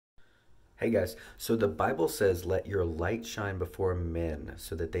Hey guys, so the Bible says, "Let your light shine before men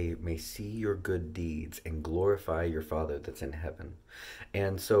so that they may see your good deeds and glorify your Father that's in heaven."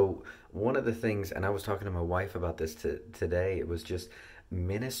 And so, one of the things, and I was talking to my wife about this today, it was just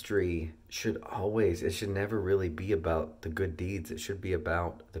ministry should always, it should never really be about the good deeds. It should be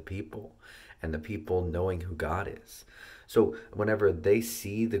about the people and the people knowing who God is. So whenever they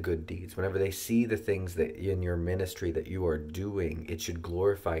see the good deeds, whenever they see the things that in your ministry that you are doing, it should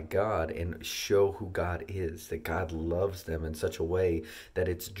glorify God and show who God is, that God loves them in such a way that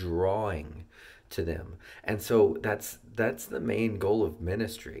it's drawing to them. And so that's the main goal of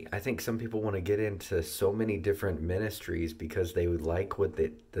ministry. I think some people want to get into so many different ministries because they would like what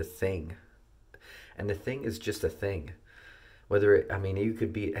the thing. And the thing is just a thing. Whether it, I mean, you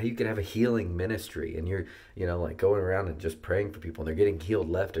could have a healing ministry and you're, like going around and just praying for people and they're getting healed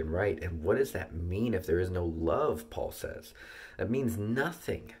left and right. And what does that mean if there is no love, Paul says? That means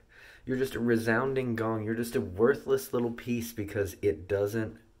nothing. You're just a resounding gong. You're just a worthless little piece because it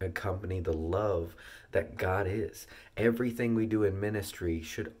doesn't accompany the love that God is. Everything we do in ministry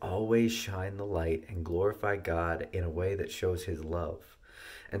should always shine the light and glorify God in a way that shows his love.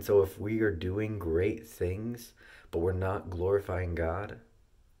 And so if we are doing great things, but we're not glorifying God,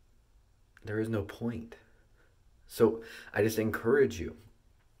 there is no point. So I just encourage you,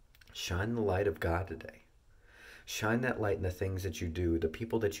 shine the light of God today. Shine that light in the things that you do, the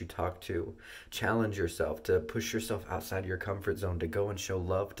people that you talk to. Challenge yourself to push yourself outside your comfort zone, to go and show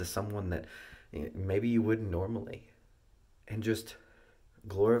love to someone that maybe you wouldn't normally. And just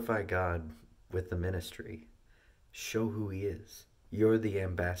glorify God with the ministry. Show who he is. You're the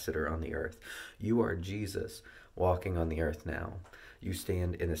ambassador on the earth. You are Jesus walking on the earth now. You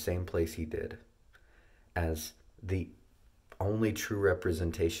stand in the same place he did as the only true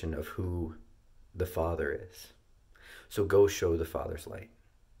representation of who the Father is. So go show the Father's light.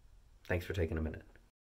 Thanks for taking a minute.